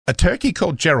A turkey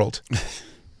called Gerald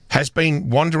has been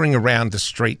wandering around the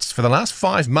streets for the last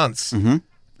 5 months,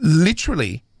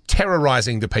 literally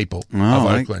terrorising the people of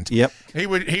Oakland. Yep.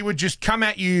 He would just come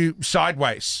at you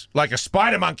sideways like a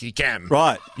spider monkey, Cam.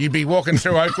 Right. You'd be walking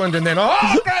through Oakland and then,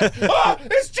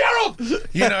 it's Gerald!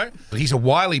 You know, he's a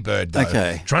wily bird, though.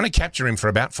 Okay. Trying to capture him for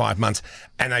about 5 months,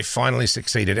 and they finally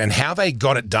succeeded. And how they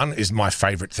got it done is my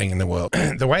favourite thing in the world.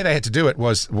 The way they had to do it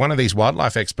was one of these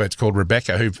wildlife experts called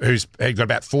Rebecca, who's got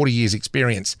about 40 years'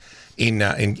 experience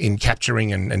in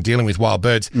capturing and dealing with wild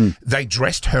birds. They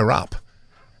dressed her up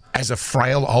as a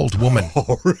frail old woman.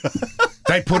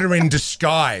 They put her in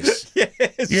disguise.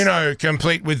 Yes. You know,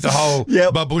 complete with the whole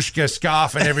babushka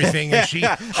scarf and everything. And she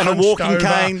and a walking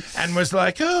cane. And was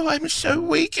like, oh, I'm so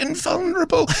weak and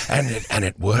vulnerable. And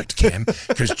it worked, Cam,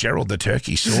 because Gerald the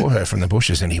turkey saw her from the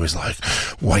bushes and he was like,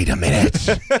 wait a minute.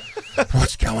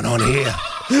 What's going on here?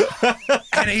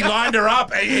 And he lined her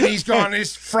up and he's gone,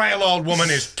 this frail old woman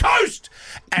is toast.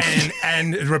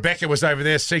 And Rebecca was over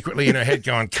there secretly in her head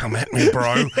going, come at me,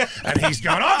 bro. And he's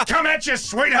going, oh, come at you,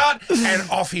 sweetheart. And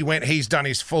off he went. He's done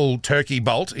his full turkey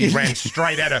bolt. He ran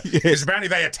straight at her. Because apparently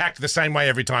they attacked the same way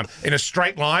every time. In a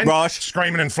straight line,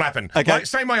 screaming and flapping. Okay. Like,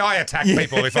 same way I attack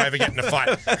people if I ever get in a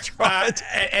fight. That's right.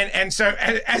 And so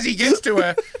as he gets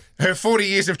to her 40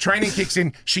 years of training kicks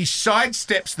in, she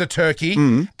sidesteps the turkey,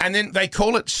 and then they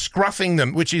call it scruffing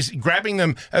them, which is grabbing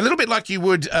them a little bit like you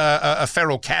would a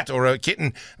feral cat or a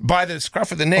kitten by the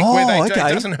scruff of the neck, where it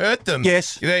doesn't hurt them.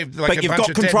 Yes, they've like but a you've bunch got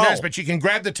of control. dead nerves, but you can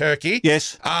grab the turkey.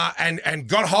 Yes, and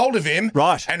got hold of him.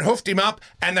 Right, and hoofed him up,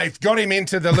 and they've got him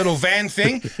into the little van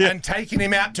thing and taken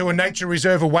him out to a nature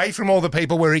reserve away from all the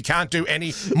people where he can't do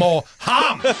any more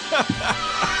harm.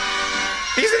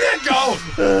 Isn't that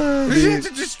gold? She had to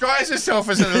disguise herself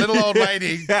as a little old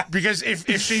lady because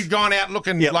if she'd gone out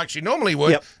looking like she normally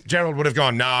would, Gerald would have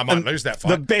gone, I might lose that fight.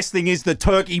 The best thing is the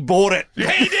turkey bought it.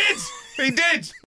 Yeah, he did. He did.